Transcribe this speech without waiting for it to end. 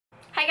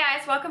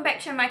guys, welcome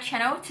back to my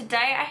channel.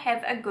 Today I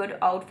have a good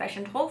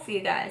old-fashioned haul for you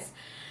guys.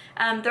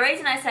 The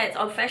reason I say it's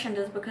old-fashioned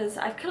is because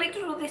I've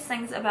collected all these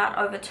things about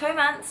over 2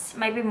 months,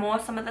 maybe more,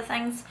 some of the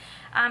things,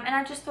 and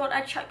I just thought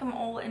I'd chuck them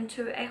all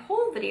into a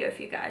haul video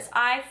for you guys.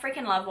 I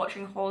freaking love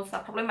watching hauls.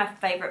 They're probably my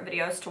favorite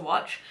videos to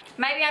watch.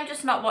 Maybe I'm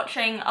just not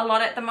watching a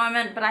lot at the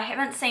moment, but I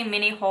haven't seen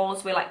many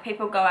hauls where like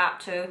people go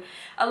out to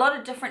a lot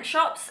of different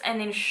shops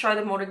and then show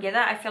them all together.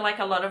 I feel like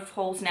a lot of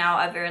hauls now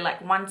are very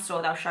like one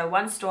store. They'll show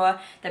one store,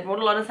 they brought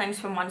a lot of things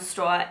from one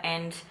store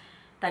and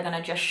they're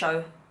gonna just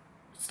show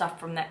stuff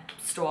from that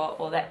store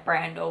or that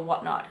brand or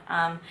whatnot.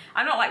 I'm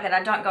not like that.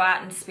 I don't go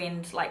out and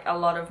spend like a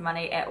lot of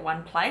money at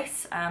one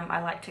place.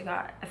 I like to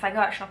go, if I go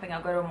out shopping,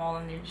 I'll go to a mall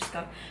and then just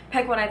go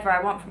pick whatever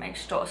I want from each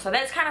store. So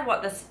that's kind of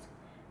what this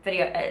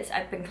video is.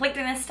 I've been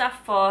collecting this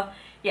stuff for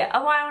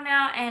a while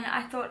now, and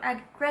I thought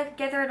I'd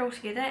gather it all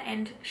together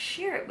and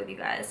share it with you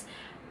guys.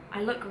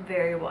 I look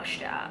very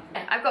washed out.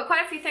 I've got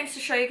quite a few things to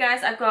show you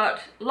guys. I've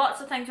got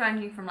lots of things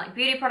ranging from like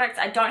beauty products.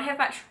 I don't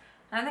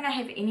think I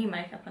have any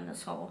makeup in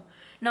this haul.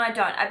 No, I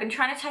don't. I've been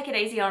trying to take it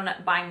easy on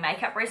buying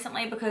makeup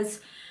recently because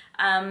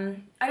I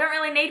don't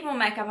really need more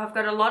makeup. I've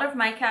got a lot of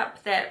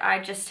makeup that I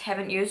just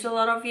haven't used a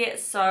lot of yet,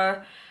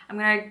 so I'm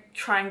going to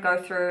try and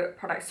go through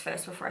products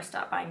first before I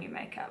start buying new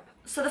makeup.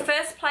 So the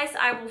first place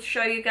I will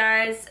show you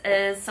guys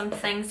is some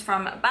things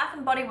from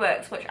Bath & Body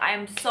Works, which I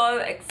am so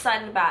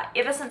excited about.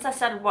 Ever since I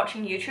started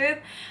watching YouTube,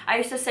 I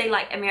used to see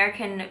like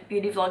American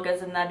beauty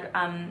vloggers and they'd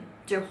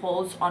do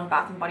hauls on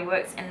Bath & Body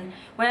Works, and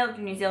when I lived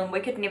in New Zealand we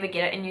could never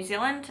get it in New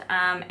Zealand,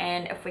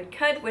 and if we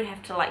could we'd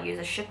have to like use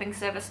a shipping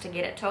service to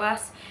get it to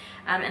us,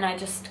 and I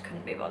just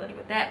couldn't be bothered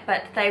with that.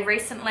 But they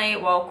recently,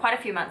 well quite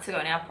a few months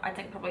ago now, I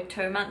think probably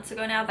 2 months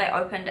ago now, they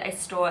opened a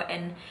store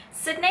in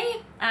Sydney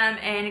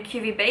in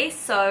QVB,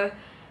 so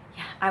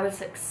yeah, I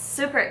was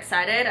super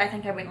excited. I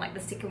think I went like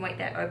the second week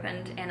that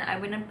opened and I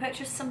went and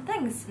purchased some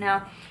things.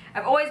 Now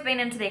I've always been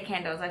into their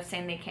candles, I've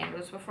seen their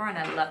candles before and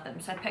I love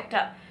them, so I picked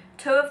up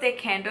 2 of their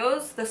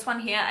candles. This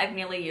one here I've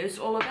nearly used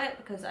all of it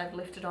because I've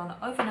left it on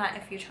overnight a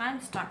few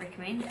times. Don't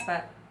recommend,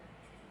 but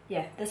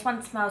yeah, this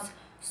one smells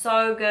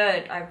so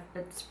good.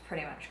 It's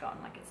pretty much gone,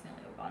 like it's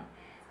nearly all gone.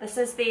 This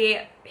is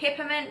the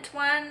peppermint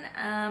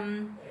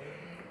one.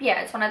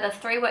 Yeah, it's one of the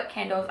 3 wick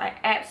candles. I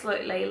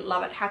absolutely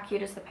love it. How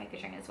cute is the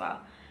packaging as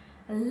well?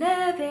 I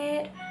love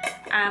it.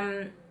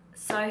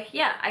 So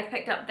yeah, I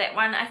picked up that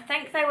one. I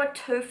think they were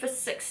 2 for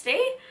 $60.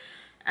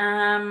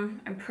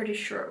 I'm pretty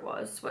sure it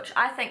was, which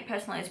I think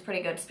personally is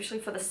pretty good, especially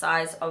for the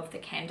size of the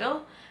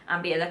candle.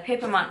 But yeah, the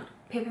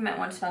peppermint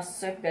one smells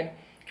super good.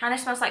 Kind of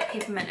smells like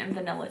peppermint and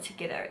vanilla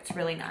together. It's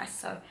really nice.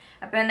 So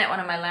I burn that one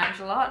in my lounge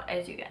a lot,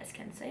 as you guys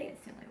can see.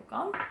 It's nearly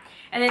all gone.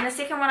 And then the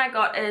second one I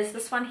got is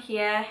this one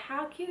here.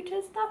 How cute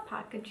is the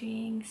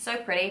packaging? So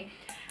pretty.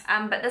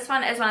 But this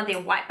one is one of their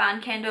white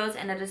barn candles,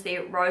 and it is the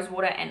rose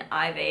water and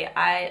ivy.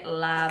 I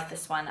love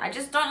this one. I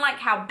just don't like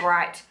how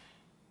bright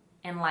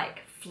and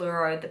like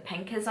fluoro the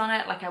pink is on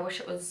it. Like I wish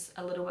it was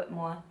a little bit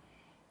more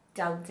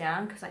dulled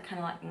down because I kind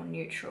of like more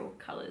neutral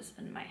colors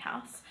in my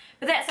house,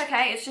 but that's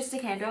okay, it's just a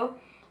candle.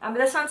 But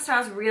this one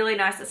smells really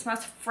nice. It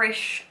smells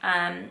fresh,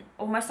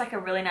 almost like a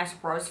really nice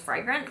rose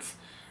fragrance.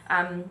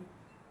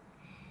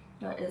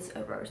 That is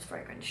a rose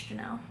fragrance,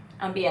 Janelle.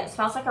 But yeah, it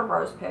smells like a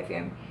rose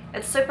perfume.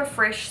 It's super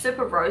fresh,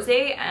 super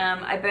rosy.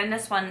 I burned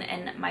this one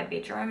in my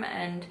bedroom,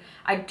 and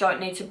I don't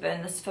need to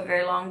burn this for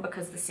very long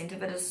because the scent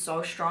of it is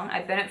so strong.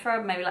 I burn it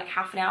for maybe like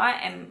half an hour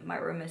and my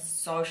room is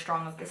so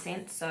strong of the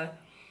scent. So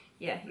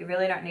yeah, you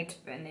really don't need to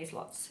burn these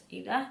lots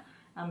either.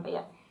 But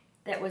yeah,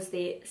 that was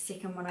the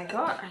second one I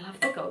got. I love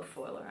the gold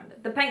foil around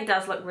it. The pink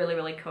does look really,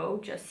 really cool.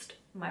 Just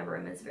my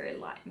room is very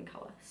light in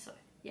color. So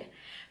yeah,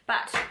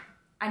 but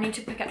I need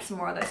to pick up some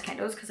more of those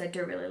candles because I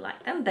do really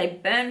like them. They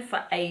burn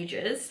for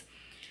ages.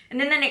 And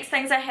then the next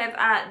things I have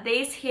are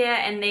these here,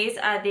 and these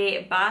are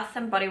the Bath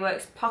 & Body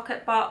Works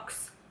pocket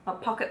bags.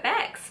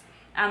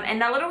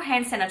 And they're little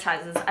hand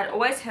sanitizers. I've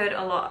always heard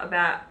a lot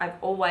about, I've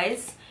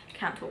always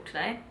heard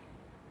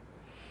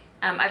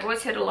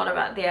a lot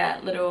about their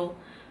little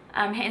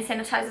hand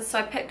sanitizers, so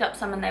I picked up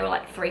some and they were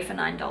like 3 for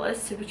 $9,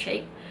 super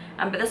cheap.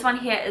 But this one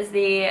here is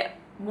the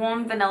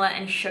warm vanilla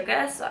and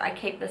sugar, so I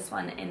keep this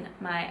one in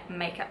my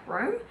makeup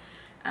room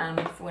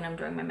for when I'm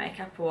doing my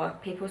makeup or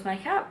people's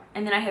makeup.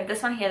 And then I have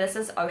this one here. This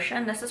is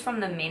Ocean. This is from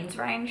the men's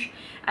range.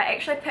 I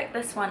actually picked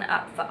this one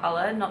up for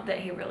Ola, not that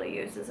he really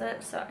uses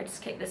it, so I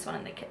just keep this one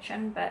in the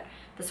kitchen. But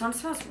this one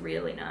smells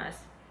really nice.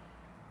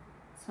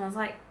 It smells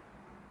like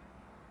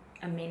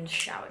a men's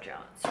shower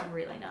gel. It's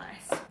really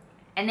nice.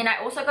 And then I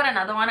also got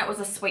another one. It was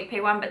a sweet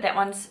pea one, but that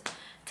one's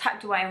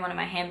tucked away in one of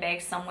my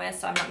handbags somewhere,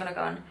 so I'm not going to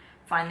go and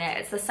find that.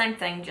 It's the same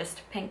thing,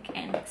 just pink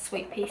and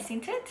sweet pea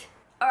scented.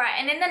 Alright,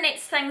 and then the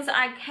next things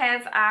I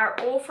have are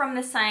all from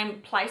the same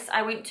place.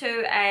 I went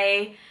to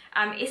a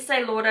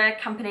Estee Lauder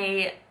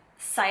company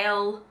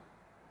sale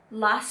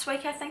last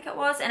week, I think it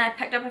was, and I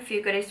picked up a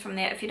few goodies from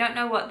there. If you don't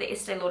know what the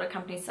Estee Lauder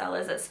company sale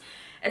is,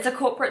 It's a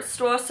corporate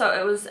store, so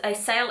it was a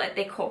sale at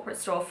their corporate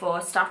store for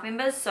staff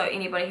members, so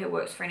anybody who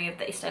works for any of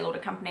the Estee Lauder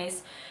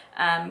companies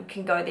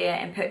can go there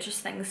and purchase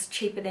things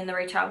cheaper than the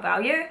retail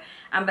value.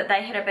 But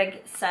they had a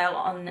big sale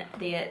on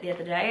there the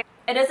other day.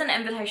 It is an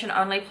invitation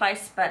only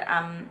place, but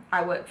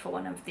I work for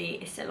one of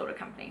the Estee Lauder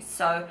companies,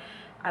 so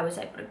I was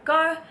able to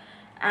go.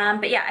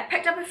 But yeah, I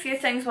picked up a few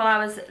things while I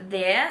was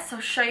there, so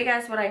I'll show you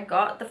guys what I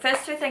got. The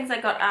first two things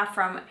I got are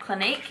from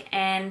Clinique,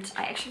 and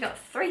I actually got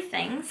three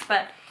things,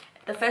 but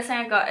the first thing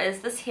I got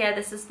is this here.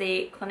 This is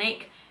the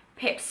Clinique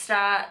Pep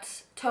Start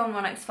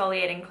 2-in-1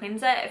 Exfoliating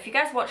Cleanser. If you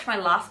guys watched my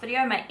last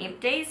video, my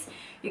empties,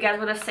 you guys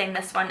would have seen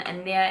this one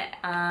in there.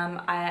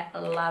 I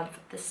love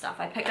this stuff.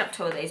 I picked up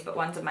two of these, but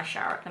one's in my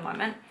shower at the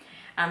moment.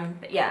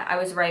 But yeah, I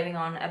was raving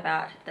on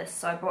about this,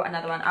 so I bought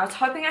another one. I was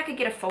hoping I could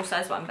get a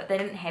full-size one, but they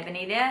didn't have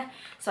any there,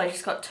 so I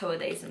just got two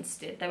of these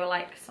instead. They were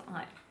like something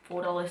like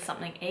 $4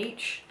 something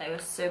each. They were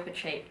super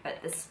cheap,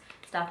 but this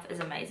stuff is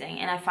amazing,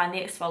 and I find the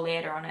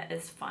exfoliator on it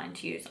is fine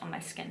to use on my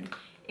skin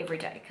every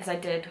day, because I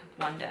did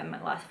wonder in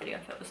my last video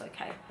if it was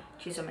okay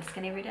to use on my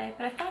skin every day,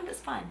 but I found it's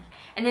fine.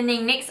 And then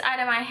the next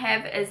item I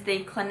have is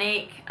the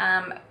Clinique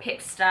Pep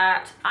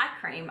Start Eye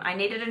Cream. I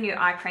needed a new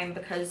eye cream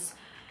because,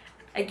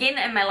 again,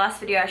 in my last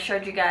video I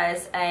showed you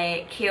guys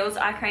a Kiehl's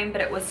eye cream,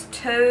 but it was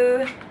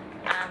too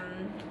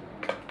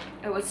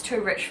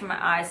rich for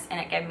my eyes and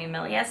it gave me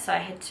milia, so I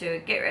had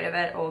to get rid of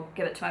it or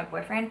give it to my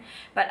boyfriend.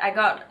 But I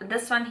got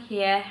this one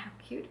here. How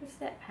cute is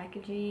that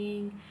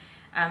packaging?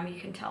 You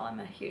can tell I'm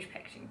a huge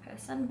packaging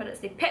person, but it's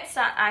the Pep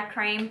Start Eye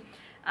Cream,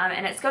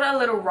 and it's got a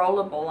little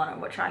roller ball on it,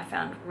 which I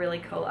found really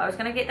cool. I was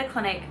going to get the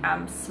Clinique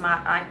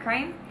Smart Eye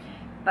Cream,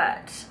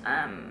 but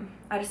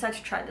I decided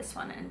to try this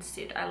one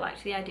instead. I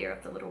liked the idea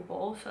of the little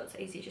ball, so it's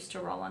easy just to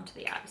roll onto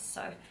the eyes.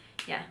 So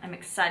yeah, I'm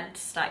excited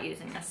to start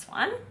using this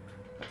one.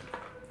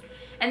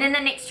 And then the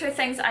next two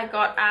things I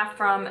got are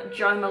from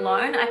Jo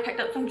Malone. I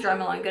picked up some Jo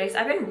Malone goodies.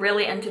 I've been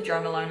really into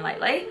Jo Malone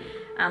lately.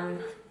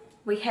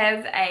 We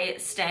have a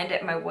stand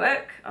at my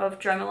work of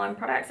Jo Malone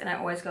products, and I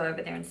always go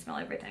over there and smell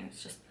everything.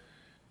 It's just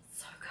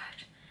so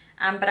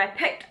good. But I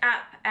picked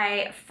up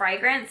a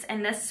fragrance,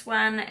 and this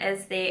one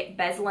is the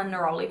Basil and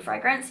Neroli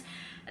fragrance.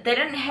 They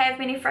didn't have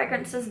many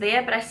fragrances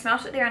there, but I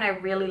smelled it there and I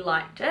really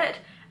liked it.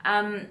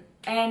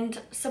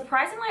 And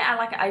surprisingly, I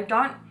like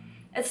it.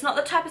 It's not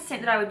the type of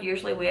scent that I would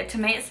usually wear. To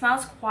me, it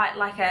smells quite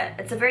like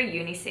it's a very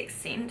unisex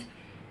scent.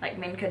 Like,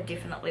 men could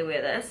definitely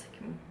wear this. You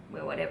can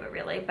wear whatever,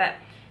 really. But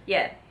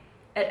yeah,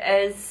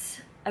 it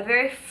is a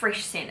very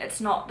fresh scent.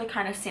 It's not the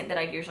kind of scent that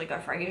I usually go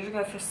for. I usually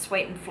go for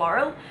sweet and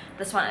floral.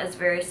 This one is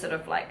very sort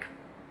of like,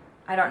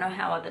 I don't know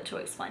how other to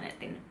explain it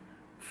than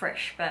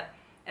fresh, but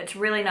it's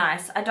really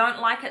nice. I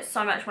don't like it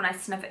so much when I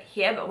sniff it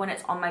here, but when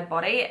it's on my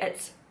body,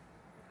 it's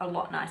a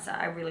lot nicer.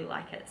 I really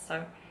like it.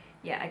 So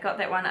yeah, I got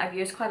that one. I've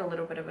used quite a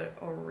little bit of it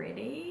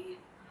already.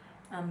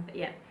 But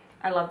yeah,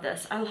 I love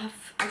this. I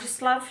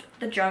just love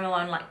the Jo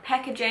Malone like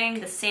packaging,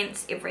 the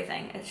scents,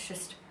 everything. It's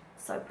just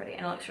so pretty,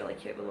 and it looks really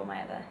cute with all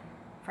my other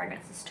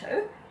fragrances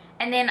too.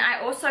 And then I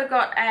also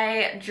got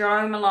a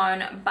Jo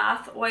Malone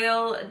bath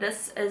oil.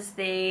 This is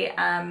the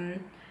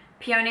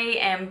Peony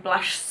and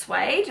Blush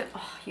Suede.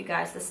 Oh, you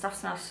guys, this stuff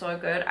smells so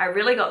good. I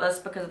really got this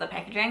because of the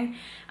packaging,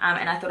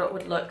 and I thought it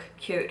would look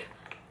cute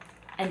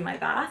in my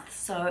bath,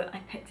 so I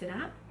picked it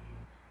up.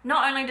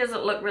 Not only does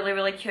it look really,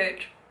 really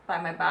cute by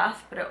my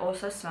bath, but it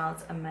also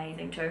smells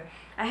amazing too.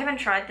 I haven't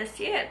tried this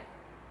yet.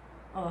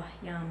 Oh,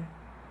 yum.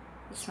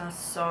 It smells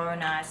so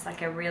nice,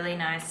 like a really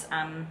nice,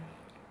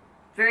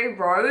 very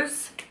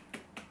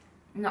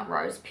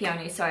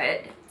peony, so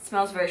it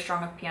smells very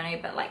strong of peony,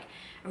 but like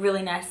a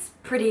really nice,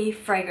 pretty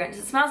fragrance.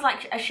 It smells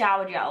like a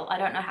shower gel. I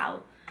don't know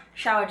how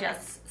shower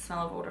gels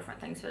smell of all different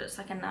things, but it's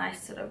like a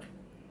nice sort of,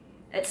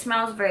 it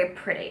smells very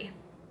pretty.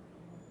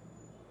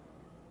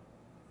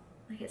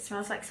 Like, it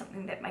smells like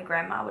something that my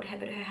grandma would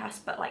have at her house,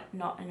 but like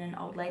not in an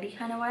old lady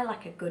kind of way,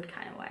 like a good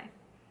kind of way.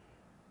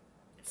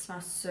 It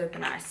smells super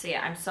nice. So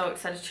yeah, I'm so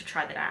excited to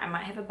try that out. I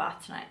might have a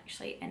bath tonight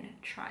actually and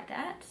try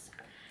that.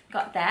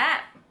 Got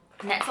that.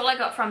 And that's all I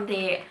got from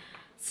the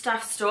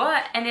stuff store.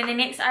 And then the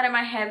next item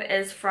I have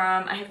is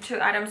I have two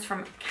items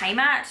from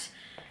KMART.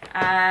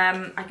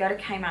 I go to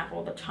KMART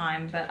all the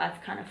time, but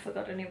I've kind of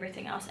forgotten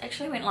everything else. I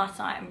actually went last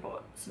night and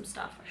bought some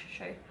stuff. I should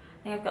show you.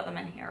 I think I've got them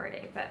in here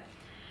already, but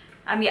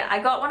yeah, I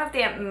got one of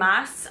their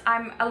masks.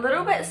 I'm a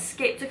little bit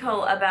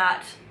skeptical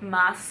about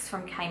masks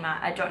from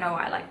Kmart. I don't know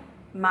why, like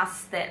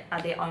masks that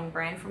are their own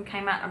brand from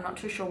Kmart. I'm not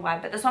too sure why,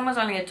 but this one was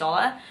only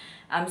 $1.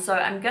 So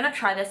I'm gonna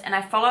try this, and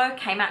I follow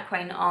Kmart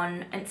Queen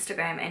on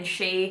Instagram, and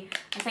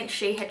I think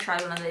she had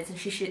tried one of these, and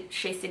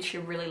she said she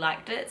really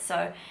liked it.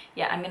 So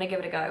yeah, I'm gonna give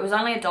it a go. It was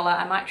only $1.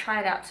 I might try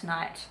it out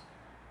tonight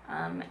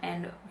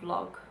and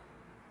vlog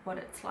what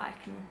it's like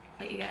and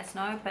let you guys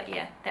know. But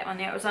yeah, that one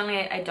there, it was only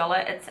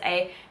 $1. It's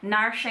a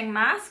nourishing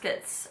mask.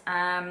 It's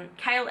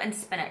kale and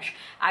spinach.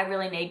 I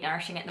really need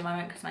nourishing at the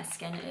moment because my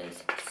skin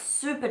is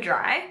super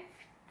dry.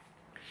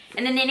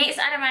 And then the next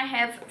item I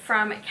have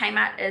from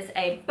Kmart is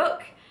a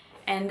book,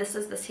 and this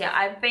is this here.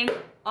 I've been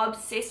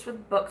obsessed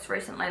with books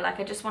recently.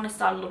 Like, I just want to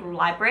start a little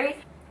library.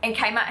 And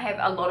Kmart have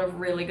a lot of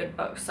really good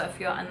books, so if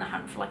you're in the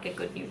hunt for like a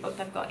good new book,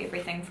 they've got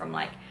everything from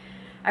like,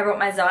 I brought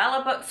my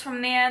Zoella books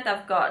from there.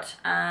 They've got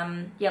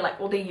yeah, like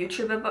all the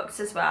YouTuber books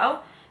as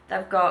well.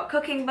 They've got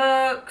cooking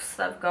books,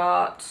 they've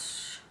got,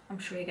 I'm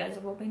sure you guys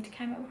have all been to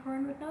Kmart before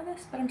and would know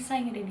this, but I'm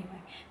saying it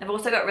anyway. They've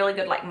also got really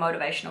good like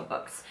motivational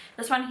books.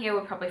 This one here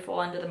would probably fall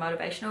under the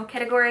motivational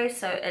category.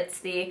 So it's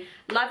the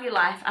Love Your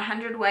Life,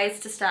 100 Ways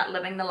to Start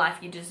Living the Life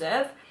You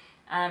Deserve.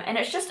 And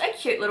it's just a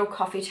cute little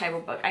coffee table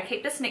book. I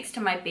keep this next to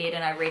my bed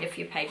and I read a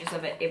few pages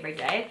of it every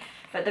day.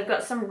 But they've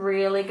got some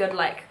really good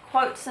like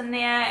quotes in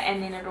there,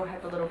 and then it'll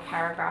have a little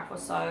paragraph or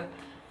so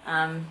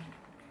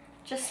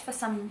just for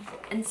some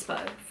inspo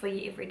for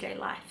your everyday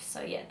life.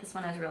 So yeah, this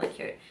one is really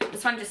cute.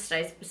 This one just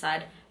stays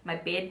beside my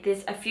bed.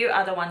 There's a few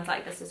other ones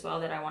like this as well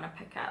that I want to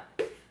pick up.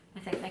 I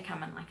think they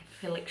come in like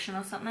a collection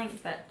or something,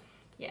 but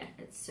yeah,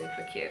 it's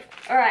super cute.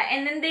 Alright,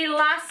 and then the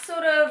last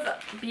sort of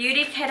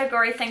beauty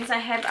category things I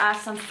have are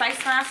some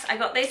face masks. I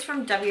got these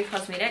from W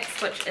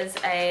Cosmetics, which is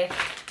a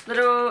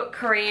little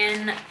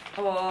Korean,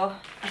 or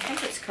I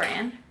think it's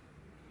Korean.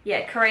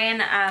 Yeah,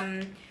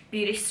 Korean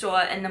beauty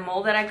store in the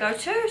mall that I go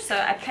to. So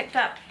I picked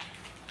up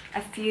a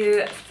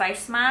few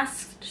face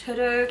masks to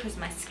do because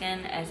my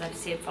skin, as I've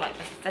said for like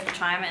the 5th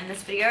time in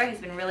this video, has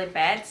been really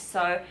bad.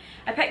 So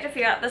I picked a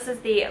few up. This is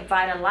the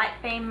Vita Light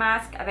Beam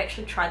mask. I've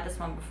actually tried this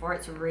one before.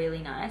 It's really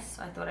nice.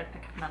 So I thought I'd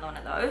pick up another one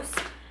of those.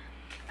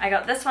 I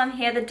got this one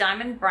here, the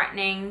Diamond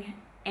Brightening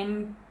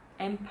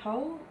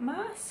Ampoule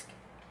mask.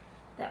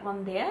 That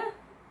one there.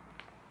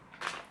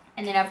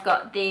 And then I've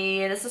got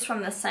this is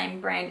from the same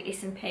brand,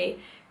 S&P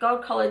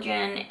Gold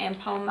Collagen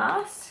Ampoule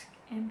mask.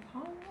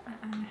 Ampoule? I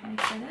don't know how you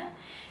say that.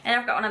 And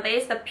I've got one of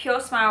these, the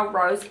Pure Smile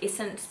Rose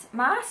Essence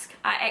Mask.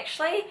 I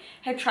actually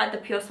have tried the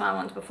Pure Smile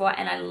ones before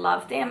and I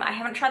love them. I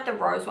haven't tried the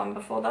rose one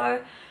before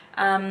though.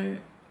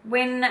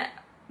 When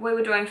we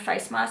were doing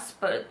face masks,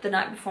 but the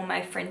night before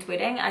my friend's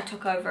wedding, I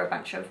took over a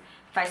bunch of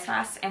face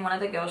masks and one of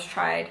the girls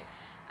tried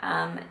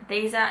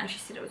these out and she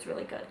said it was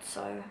really good.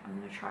 So I'm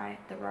going to try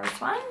the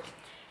rose one.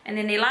 And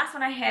then the last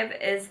one I have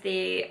is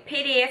the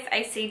PDF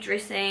AC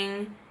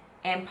Dressing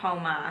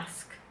Ampoule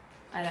Mask.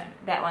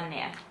 That one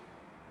there.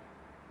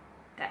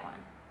 That one.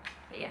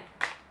 But yeah,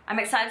 I'm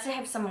excited to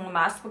have some more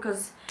masks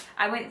because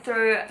I went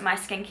through my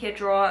skincare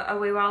drawer a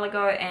wee while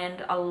ago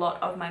and a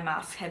lot of my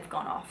masks have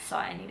gone off, so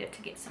I needed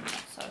to get some more.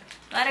 So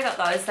glad I got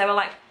those. They were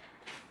like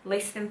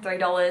less than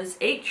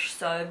 $3 each,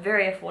 so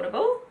very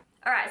affordable.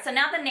 Alright, so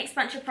now the next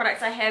bunch of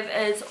products I have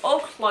is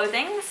all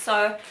clothing.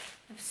 So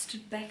I've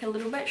stood back a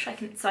little bit so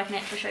I can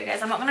actually show you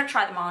guys. I'm not going to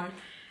try them on.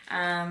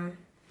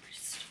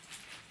 Just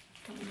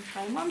don't want to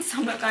try them on, so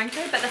I'm not going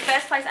to. But the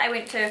first place I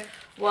went to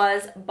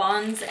was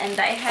Bonds, and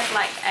they had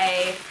like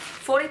a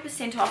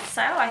 40% off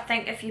sale. I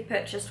think if you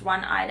purchased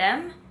one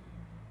item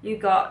you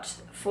got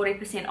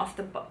 40% off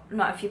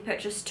if you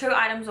purchased 2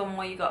 items or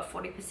more you got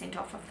 40%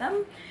 off of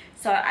them.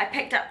 So I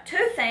picked up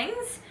 2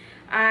 things.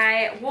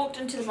 I walked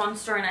into the Bond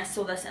store and I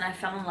saw this and I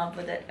fell in love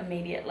with it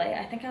immediately.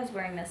 I think I was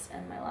wearing this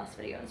in my last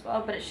video as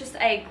well, but it's just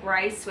a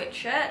grey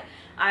sweatshirt.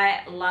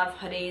 I love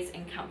hoodies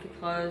and comfy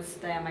clothes.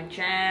 They are my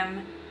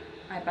jam.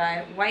 I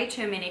buy way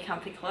too many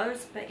comfy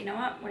clothes, but you know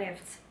what, whatever.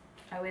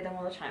 I wear them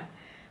all the time.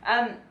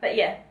 But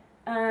yeah,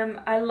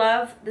 I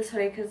love this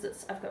hoodie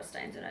because I've got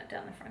stains in it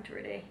down the front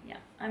already. Yeah,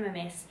 I'm a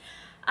mess.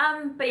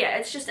 But yeah,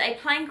 it's just a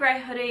plain grey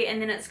hoodie and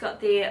then it's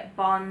got the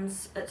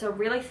Bonds. It's a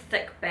really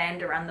thick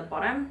band around the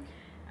bottom.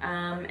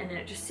 And then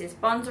it just says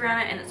Bonds around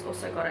it, and it's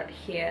also got it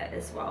here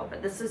as well.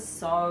 But this is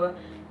so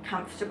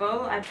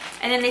comfortable. And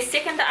then the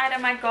second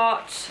item I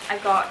got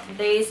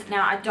these.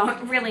 Now I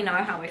don't really know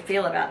how I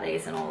feel about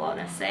these in all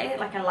honesty.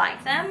 Like, I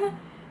like them.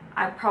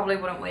 I probably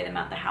wouldn't wear them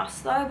out the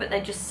house though, but they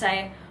just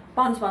say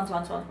Bonds, Bonds,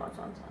 Bonds, Bonds, Bonds,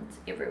 Bonds, Bonds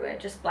everywhere.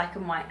 Just black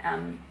and white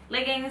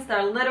leggings. They're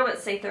a little bit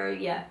see-through,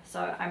 yeah,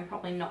 so I'm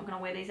probably not going to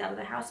wear these out of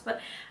the house, but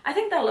I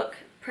think they look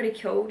pretty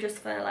cool just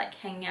for like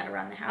hanging out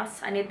around the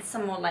house. I need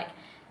some more like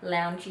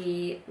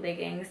loungy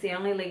leggings. The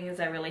only leggings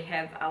I really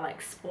have are like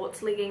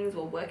sports leggings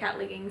or workout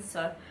leggings,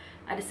 so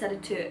I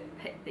decided to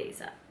pick these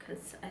up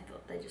because I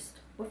thought they just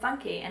were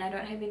funky and I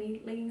don't have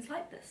any leggings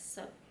like this.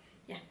 So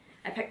yeah,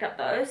 I picked up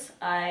those.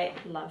 I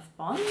love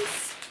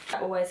Bonds. I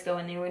always go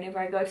in there whenever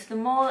I go to the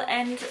mall,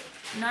 and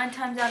 9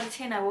 times out of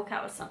 10 I walk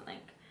out with something.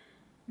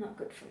 Not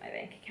good for my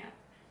bank account.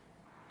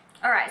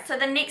 Alright, so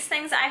the next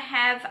things I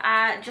have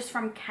are just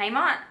from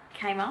KMART.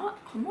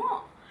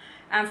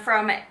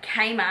 From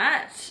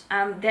KMART.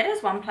 That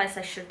is one place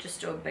I should just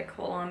do a big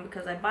haul on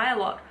because I buy a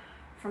lot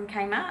from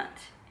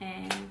KMART,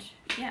 and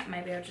yeah,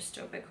 maybe I'll just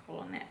do a big haul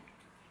on that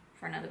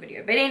for another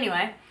video. But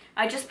anyway,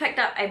 I just picked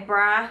up a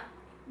bra.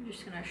 I'm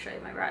just going to show you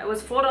my bra. It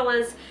was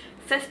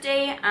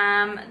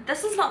 $4.50.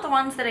 This is not the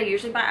ones that I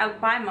usually buy. I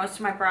buy most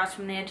of my bras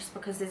from there just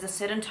because there's a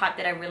certain type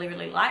that I really,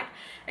 really like,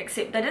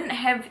 except they didn't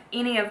have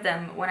any of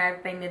them when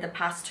I've been there the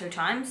past 2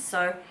 times,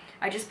 so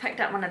I just picked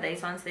up one of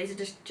these ones. These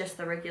are just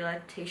the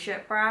regular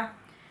t-shirt bra,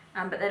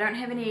 but they don't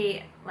have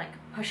any like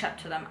push up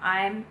to them.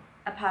 I'm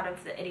a part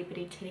of the itty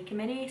bitty titty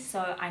committee,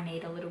 so I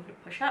need a little bit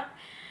of push up,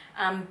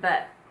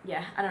 but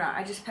yeah, I don't know,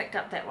 I just picked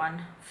up that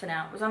one for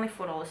now. It was only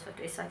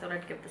 $4.50, so I thought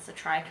I'd give this a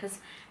try because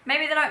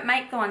maybe they don't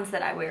make the ones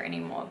that I wear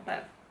anymore,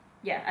 but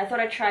yeah, I thought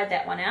I'd try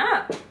that one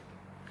out.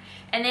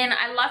 And then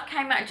I love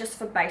KMART just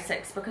for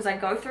basics because I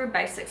go through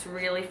basics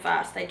really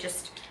fast. They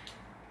just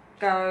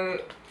go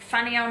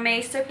funny on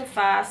me super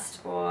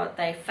fast, or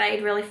they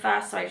fade really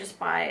fast, so I just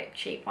buy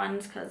cheap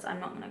ones because I'm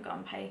not going to go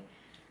and pay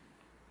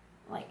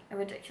like a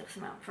ridiculous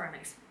amount for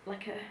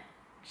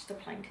just a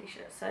plain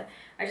t-shirt. So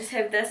I just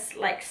have this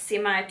like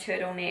semi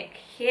turtleneck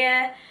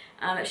here.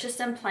 It's just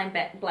in plain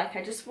black.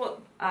 I just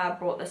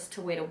brought this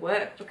to wear to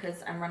work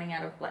because I'm running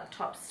out of black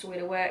tops to wear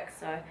to work,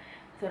 so I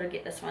thought I'd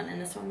get this one,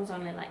 and this one was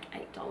only like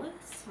 $8,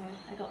 so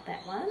I got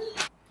that one.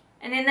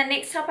 And then the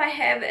next top I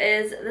have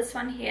is this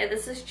one here.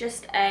 This is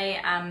just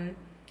a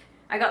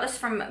I got this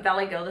from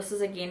Valley Girl. This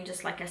is again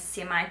just like a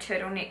semi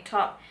turtleneck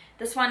top.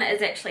 This one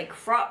is actually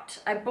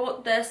cropped. I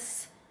bought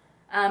this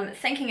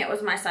thinking it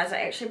was my size.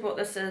 I actually bought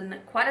this in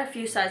quite a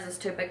few sizes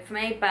too big for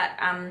me, but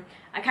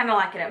I kind of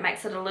like it. It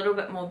makes it a little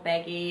bit more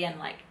baggy and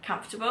like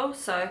comfortable.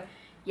 So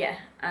yeah,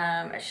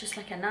 it's just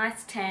like a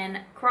nice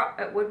tan crop.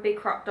 It would be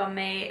cropped on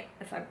me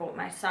if I bought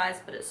my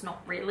size, but it's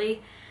not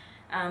really.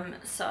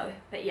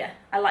 But yeah,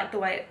 I like the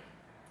way it,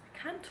 I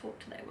can't talk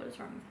today, what is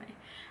wrong with me?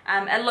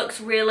 It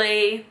looks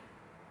really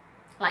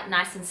like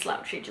nice and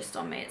slouchy just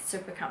on me. It's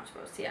super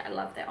comfortable, so yeah, I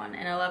love that one,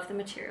 and I love the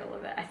material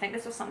of it. I think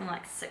this was something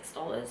like $6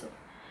 or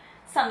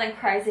something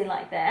crazy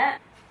like that.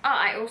 Oh,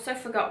 I also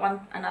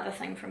forgot another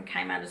thing from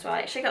KMART as well. I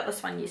actually got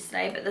this one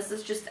yesterday, but this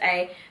is just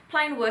a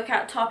plain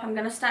workout top. I'm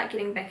going to start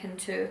getting back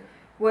into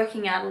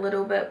working out a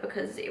little bit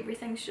because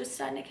everything's just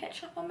starting to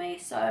catch up on me.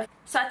 So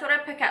I thought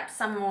I'd pick up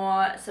some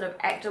more sort of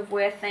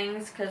activewear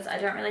things because I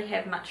don't really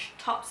have much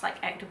tops,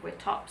 like activewear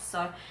tops.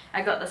 So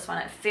I got this one.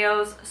 It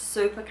feels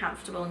super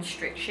comfortable and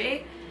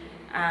stretchy.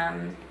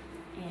 And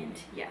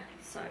yeah,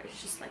 so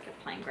it's just like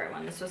a plain grey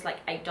one. This was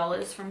like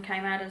 $8 from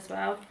KMART as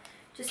well.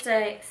 Just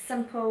a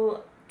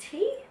simple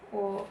tee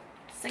or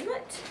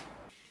singlet.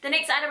 The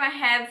next item I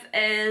have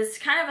is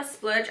kind of a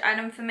splurge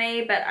item for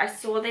me, but I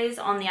saw these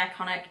on the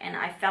Iconic and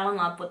I fell in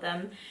love with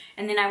them,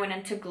 and then I went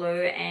into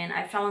Glue and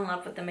I fell in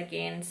love with them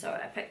again, so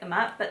I picked them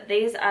up. But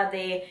these are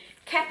the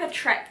Kappa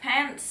track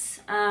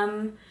pants.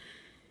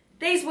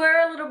 These were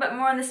a little bit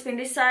more on the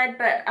spendy side,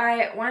 but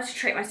I wanted to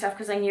treat myself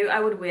because I knew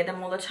I would wear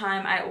them all the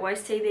time. I always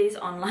see these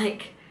on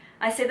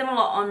I see them a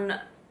lot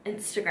on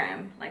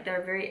Instagram, like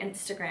they're a very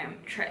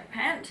Instagram track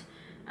pant.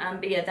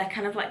 But yeah, they're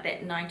kind of like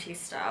that 90s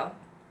style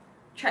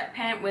track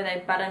pant where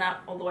they button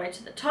up all the way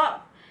to the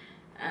top,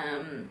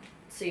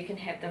 so you can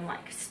have them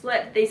like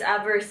split. These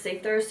are very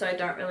see-through, so I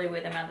don't really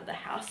wear them out of the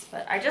house,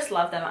 but I just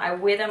love them. I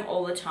wear them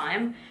all the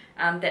time.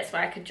 That's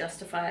why I could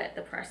justify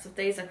the price of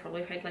these. I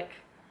probably paid like,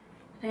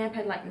 I think I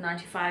paid like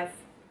 $95,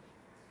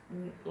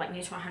 like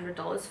near to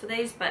 $100 for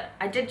these, but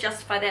I did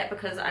justify that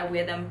because I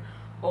wear them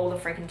all the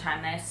freaking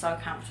time. They're so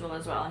comfortable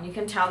as well, and you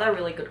can tell they're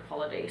really good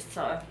quality.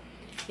 So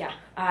yeah,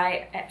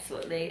 I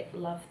absolutely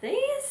love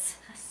these.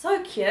 They're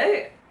so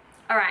cute.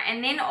 Alright,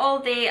 and then all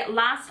the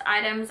last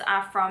items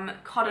are from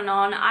Cotton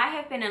On. I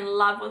have been in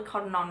love with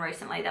Cotton On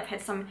recently. They've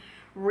had some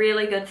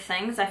really good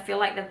things. I feel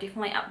like they've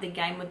definitely upped the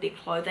game with their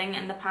clothing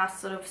in the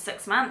past sort of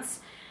 6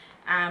 months.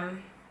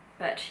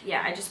 But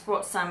yeah, I just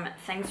brought some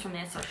things from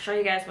there, so I'll show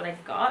you guys what I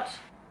got.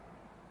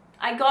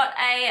 I got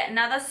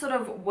another sort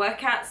of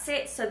workout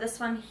set. So this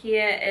one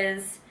here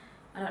is,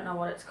 I don't know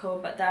what it's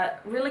called, but they're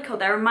really cool.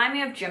 They remind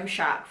me of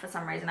Gymshark for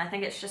some reason. I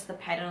think it's just the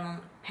pattern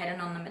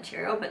on the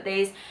material, but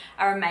these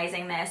are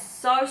amazing. They're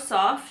so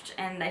soft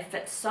and they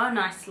fit so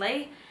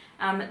nicely.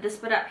 This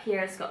bit up here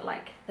has got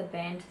like the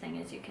band thing,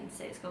 as you can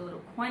see. It's got a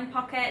little coin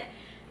pocket.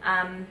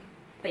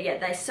 But yeah,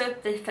 they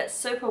fit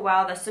super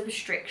well. They're super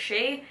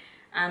stretchy,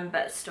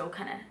 but still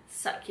kind of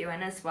suck you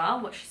in as well,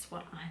 which is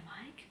what I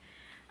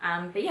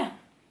like. But yeah,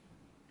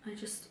 I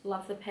just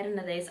love the pattern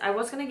of these. I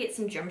was going to get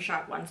some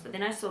Gymshark ones, but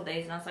then I saw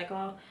these and I was like,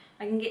 oh,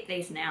 I can get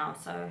these now,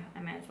 so I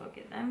may as well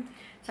get them.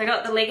 So I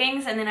got the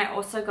leggings, and then I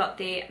also got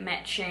the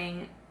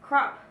matching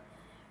crop,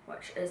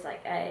 which is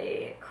like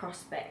a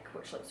crossback,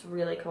 which looks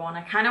really cool. And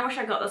I kind of wish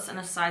I got this in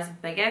a size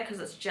bigger because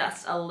it's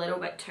just a little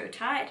bit too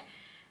tight.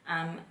 But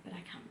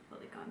I can't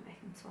really go back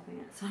and swapping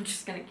it, so I'm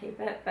just going to keep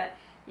it. But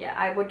yeah,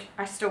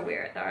 I still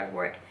wear it though. I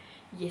wore it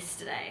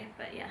yesterday,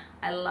 but yeah,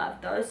 I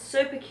love those.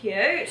 Super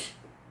cute.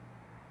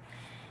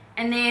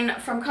 And then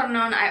from Cotton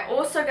On, I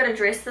also got a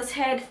dress. This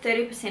had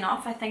 30%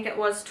 off. I think it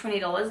was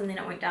 $20, and then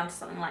it went down to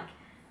something like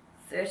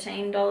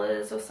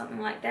 $13 or something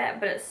like that.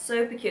 But it's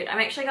super cute. I'm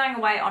actually going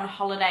away on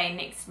holiday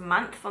next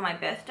month for my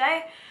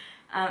birthday.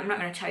 I'm not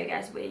going to tell you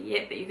guys where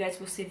yet, but you guys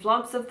will see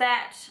vlogs of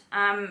that.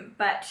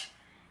 But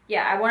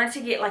yeah, I wanted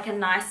to get like a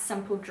nice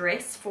simple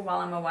dress for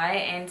while I'm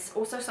away, and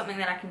also something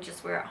that I can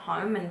just wear at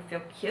home and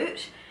feel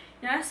cute,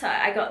 you know. So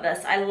I got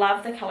this. I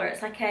love the color.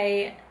 It's like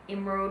a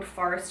emerald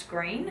forest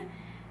green.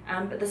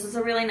 But this is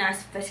a really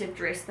nice fitted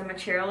dress. The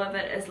material of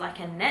it is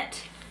like a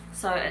knit,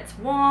 so it's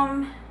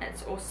warm.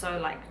 It's also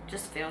like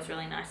just feels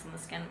really nice on the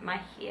skin. My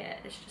hair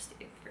is just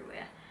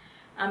everywhere.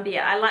 But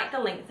yeah, I like the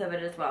length of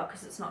it as well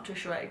because it's not too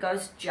short. It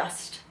goes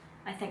just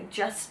I think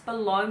just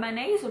below my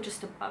knees or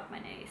just above my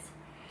knees.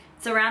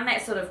 It's around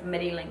that sort of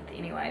midi length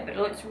anyway, but it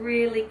looks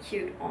really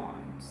cute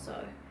on.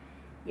 So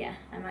yeah,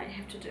 I might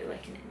have to do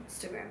like an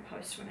Instagram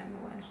post when I'm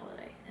away on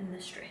holiday in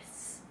this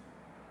dress.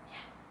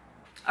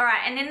 Yeah.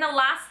 Alright, and then the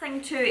last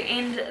thing to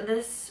end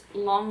this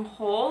long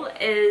haul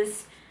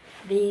is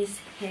these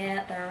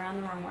here. They're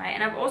around the wrong way,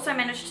 and I've also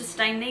managed to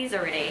stain these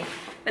already,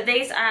 but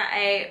these are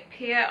a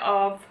pair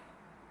of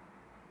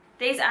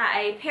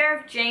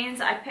jeans.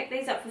 I picked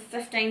these up for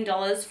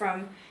 $15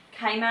 from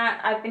KMART.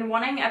 I've been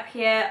wanting a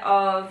pair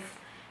of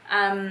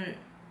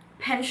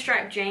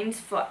pinstripe jeans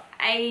for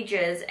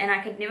ages, and I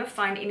could never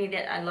find any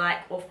that I like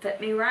or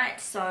fit me right.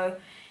 So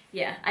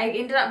yeah, I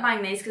ended up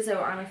buying these because they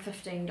were only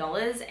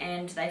 $15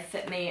 and they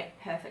fit me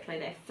perfectly.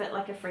 They fit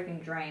like a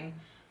freaking dream.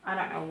 I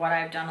don't know what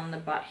I've done on the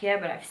butt here,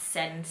 but I've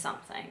sat in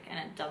something and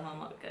it doesn't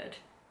look good.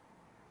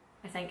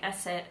 I think I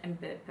sat in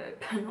bird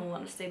poop, in all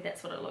honesty.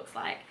 That's what it looks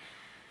like.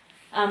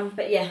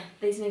 But yeah,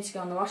 these need to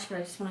go in the wash, but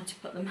I just wanted to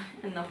put them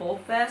in the haul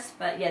first.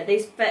 But yeah,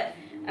 these fit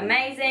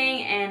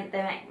amazing and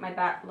they make my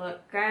butt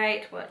look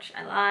great, which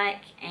I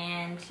like.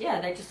 And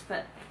yeah, they just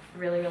fit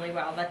really, really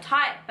well. They're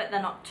tight, but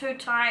they're not too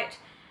tight.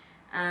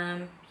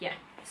 Yeah,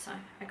 so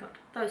I got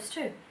those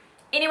too.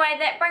 Anyway,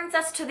 that brings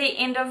us to the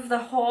end of the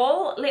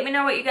haul. Let me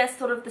know what you guys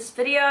thought of this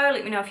video.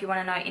 Let me know if you want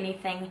to know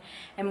anything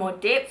in more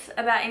depth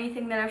about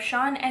anything that I've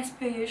shown, as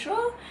per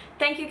usual.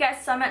 Thank you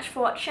guys so much for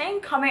watching.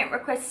 Comment,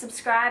 request,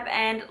 subscribe,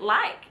 and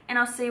like. And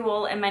I'll see you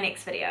all in my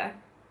next video.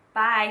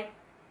 Bye.